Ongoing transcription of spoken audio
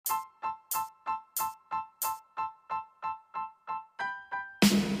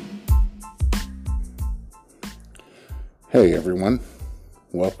Hey everyone,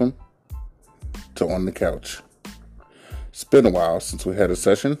 welcome to On the Couch. It's been a while since we had a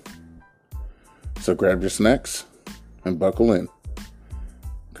session, so grab your snacks and buckle in,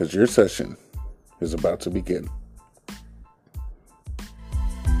 because your session is about to begin.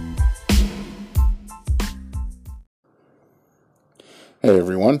 Hey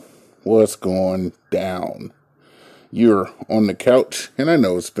everyone, what's going down? You're on the couch, and I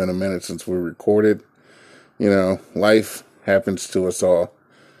know it's been a minute since we recorded. You know, life happens to us all.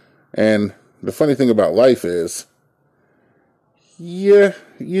 And the funny thing about life is, you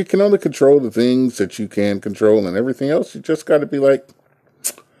can only control the things that you can control, and everything else, you just got to be like,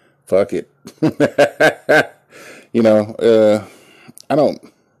 fuck it. I don't,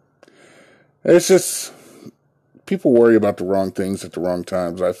 it's just, people worry about the wrong things at the wrong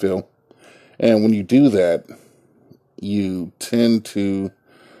times, I feel. And when you do that, you tend to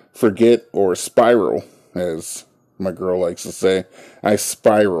forget or spiral, as my girl likes to say. I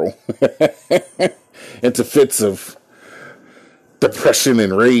spiral into fits of depression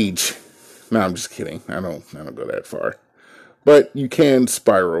and rage. No, I'm just kidding. I don't go that far. But you can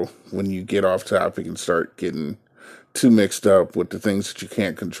spiral when you get off topic and start getting too mixed up with the things that you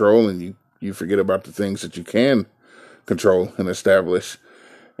can't control, and you forget about the things that you can control and establish.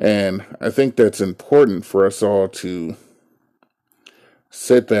 And I think that's important for us all to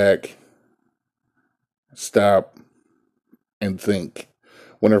sit back, stop, and think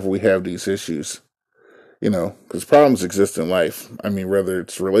whenever we have these issues. Because problems exist in life. I mean, whether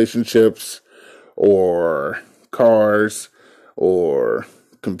it's relationships or cars or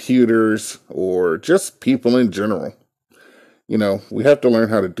computers or just people in general. We have to learn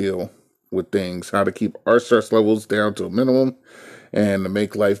how to deal with things, how to keep our stress levels down to a minimum, and to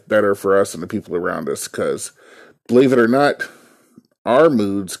make life better for us and the people around us. Because, believe it or not, our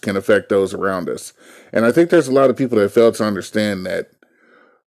moods can affect those around us. And I think there's a lot of people that fail to understand that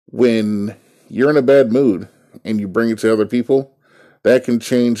when you're in a bad mood and you bring it to other people, that can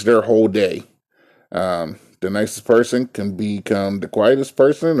change their whole day. The nicest person can become the quietest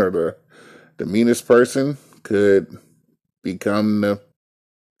person, or the meanest person could become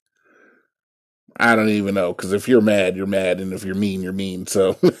I don't even know, because if you're mad, you're mad, and if you're mean, you're mean.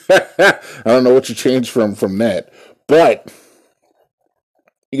 So I don't know what you change from that. But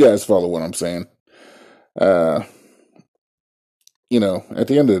you guys follow what I'm saying. At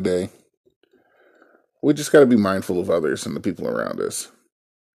the end of the day, we just got to be mindful of others and the people around us,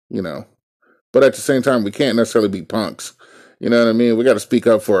 But at the same time, we can't necessarily be punks. You know what I mean? We got to speak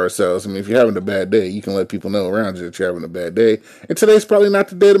up for ourselves. I mean, if you're having a bad day, you can let people know around you that you're having a bad day. And today's probably not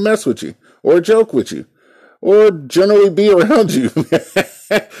the day to mess with you or joke with you or generally be around you.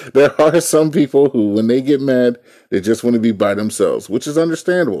 There are some people who, when they get mad, they just want to be by themselves, which is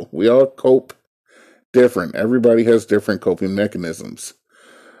understandable. We all cope different. Everybody has different coping mechanisms.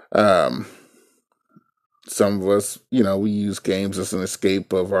 Some of us, we use games as an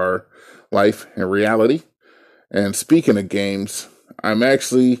escape of our life and reality. And speaking of games, I'm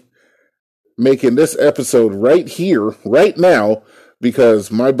actually making this episode right here, right now,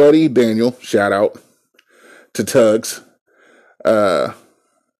 because my buddy Daniel, shout out to Tugs,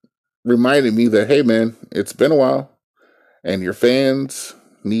 reminded me that, hey man, it's been a while and your fans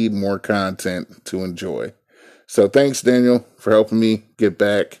need more content to enjoy. So thanks, Daniel, for helping me get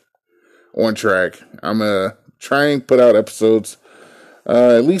back on track. I'm going to try and put out episodes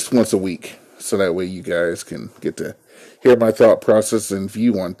at least once a week, so that way you guys can get to hear my thought process and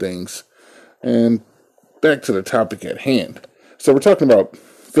view on things. And back to the topic at hand. So we're talking about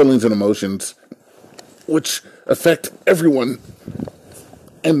feelings and emotions, which affect everyone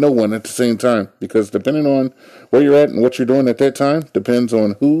and no one at the same time, because depending on where you're at and what you're doing at that time, depends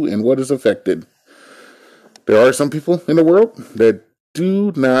on who and what is affected. There are some people in the world that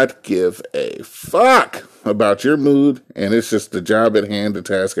do not give a fuck about your mood, and it's just the job at hand, the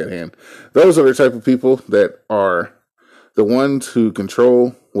task at hand. Those are the type of people that are the ones who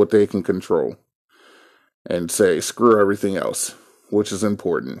control what they can control and say, screw everything else, which is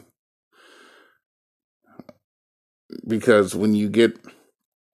important. Because when you get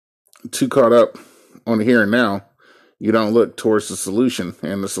too caught up on the here and now, you don't look towards the solution,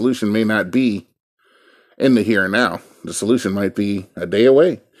 and the solution may not be in the here and now. The solution might be a day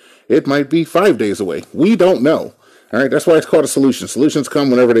away. It might be 5 days away. We don't know. All right, that's why it's called a solution. Solutions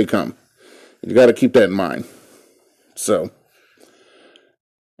come whenever they come. You got to keep that in mind. So,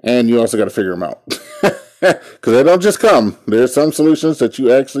 and you also got to figure them out. Because they don't just come. There's some solutions that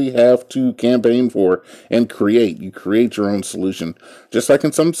you actually have to campaign for and create. You create your own solution. Just like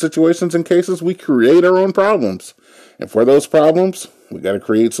in some situations and cases, we create our own problems. And for those problems, we got to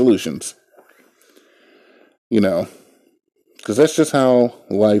create solutions. Because that's just how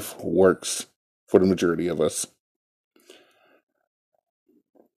life works for the majority of us.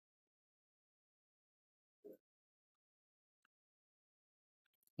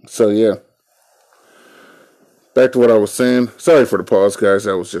 So, yeah. Back to what I was saying. Sorry for the pause, guys.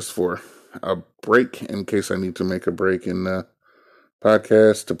 That was just for a break in case I need to make a break in the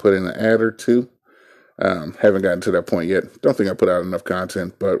podcast to put in an ad or two. Haven't gotten to that point yet. Don't think I put out enough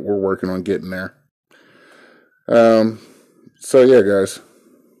content, but we're working on getting there. So yeah, guys,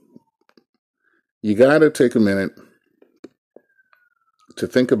 you got to take a minute to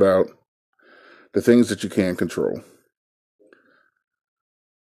think about the things that you can control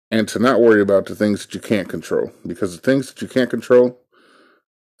and to not worry about the things that you can't control, because the things that you can't control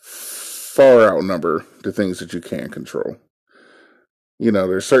far outnumber the things that you can control. You know,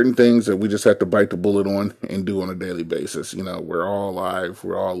 there's certain things that we just have to bite the bullet on and do on a daily basis. You know, we're all alive,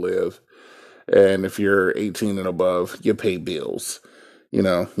 we all live. And if you're 18 and above, you pay bills. You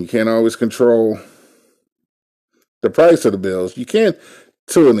know, you can't always control the price of the bills. You can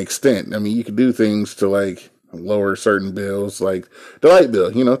to an extent. I mean, you can do things to like lower certain bills, like the light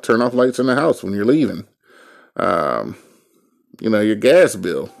bill, you know, turn off lights in the house when you're leaving. You know, your gas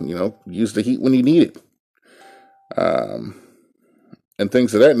bill, you know, use the heat when you need it. And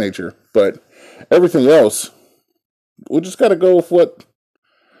things of that nature. But everything else, we just got to go with what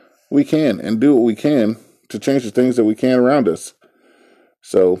we can and do what we can to change the things that we can around us.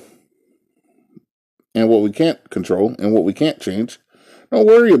 So, and what we can't control and what we can't change, don't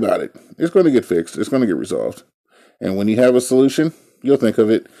worry about it. It's going to get fixed. It's going to get resolved. And when you have a solution, you'll think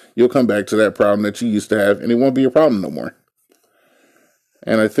of it. You'll come back to that problem that you used to have, and it won't be a problem no more.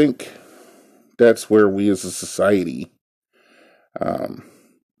 And I think that's where we as a society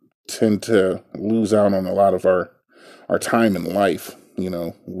tend to lose out on a lot of our time in life. You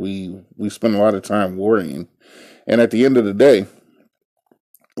know, we spend a lot of time worrying. And at the end of the day,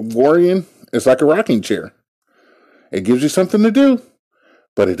 worrying is like a rocking chair. It gives you something to do,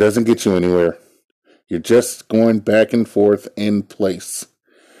 but it doesn't get you anywhere. You're just going back and forth in place.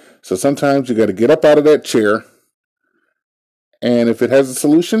 So sometimes you got to get up out of that chair, and if it has a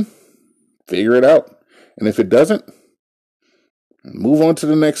solution, figure it out. And if it doesn't, move on to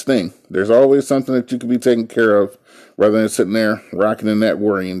the next thing. There's always something that you can be taking care of rather than sitting there rocking in that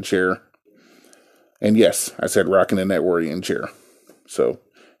worrying chair. And yes, I said rocking in that worrying chair. So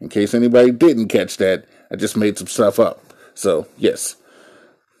in case anybody didn't catch that, I just made some stuff up. So yes,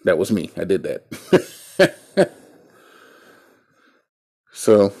 that was me. I did that.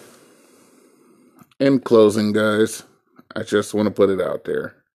 So in closing, guys, I just want to put it out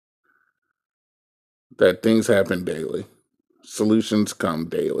there that things happen daily. Solutions come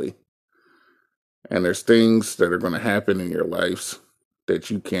daily. And there's things that are going to happen in your lives that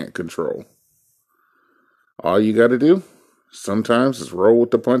you can't control. All you got to do sometimes is roll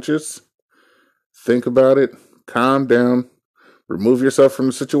with the punches, think about it, calm down, remove yourself from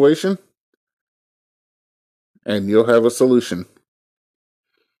the situation, and you'll have a solution.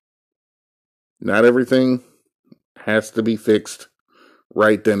 Not everything has to be fixed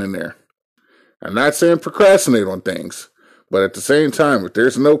right then and there. I'm not saying procrastinate on things, but at the same time, if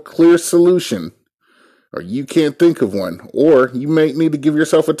there's no clear solution, or you can't think of one, or you may need to give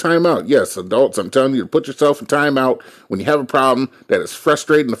yourself a timeout. Yes, adults, I'm telling you to put yourself in timeout when you have a problem that is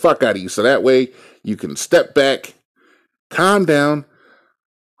frustrating the fuck out of you, so that way you can step back, calm down,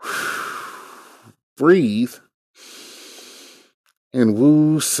 breathe, and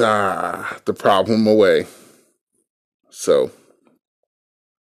woo-saw the problem away. So,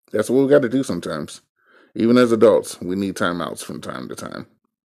 that's what we got to do sometimes. Even as adults, we need timeouts from time to time.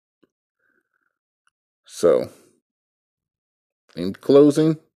 So, in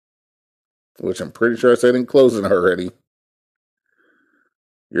closing, which I'm pretty sure I said in closing already,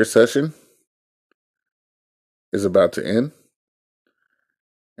 your session is about to end,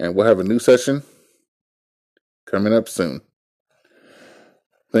 and we'll have a new session coming up soon.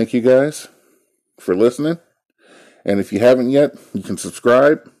 Thank you guys for listening. And if you haven't yet, you can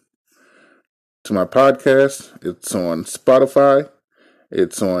subscribe to my podcast. It's on Spotify.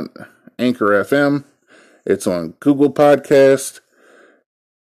 It's on Anchor FM. It's on Google Podcast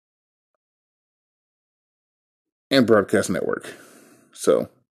and Broadcast Network. So,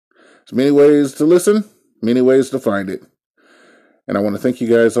 there's many ways to listen, many ways to find it. And I want to thank you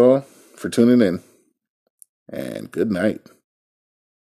guys all for tuning in. And good night.